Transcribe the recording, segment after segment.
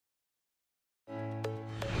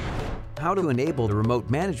how to enable the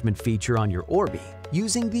remote management feature on your Orbi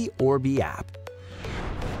using the Orbi app.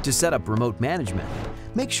 To set up remote management,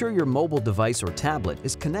 make sure your mobile device or tablet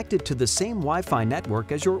is connected to the same Wi-Fi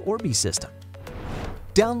network as your Orbi system.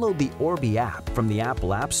 Download the Orbi app from the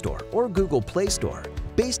Apple App Store or Google Play Store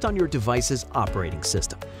based on your device's operating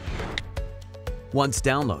system. Once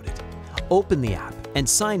downloaded, open the app and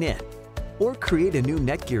sign in or create a new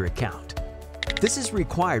NETGEAR account. This is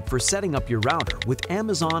required for setting up your router with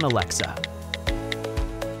Amazon Alexa.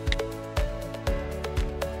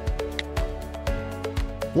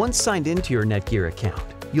 Once signed into your NETGEAR account,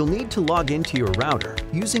 you'll need to log into your router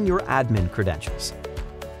using your admin credentials.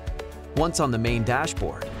 Once on the main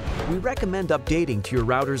dashboard, we recommend updating to your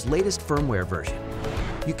router's latest firmware version.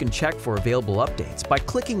 You can check for available updates by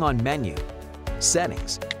clicking on Menu,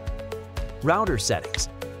 Settings, Router Settings,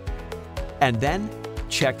 and then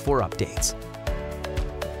check for updates.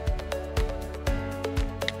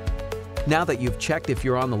 Now that you've checked if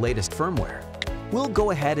you're on the latest firmware, we'll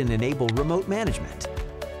go ahead and enable remote management.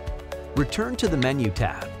 Return to the Menu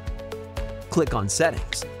tab, click on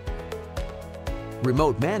Settings,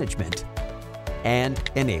 Remote Management,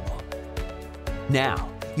 and Enable. Now,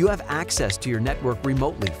 you have access to your network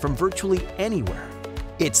remotely from virtually anywhere.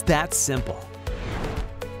 It's that simple.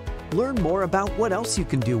 Learn more about what else you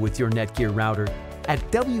can do with your NETGEAR router at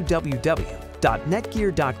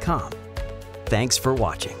www.netgear.com. Thanks for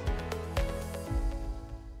watching.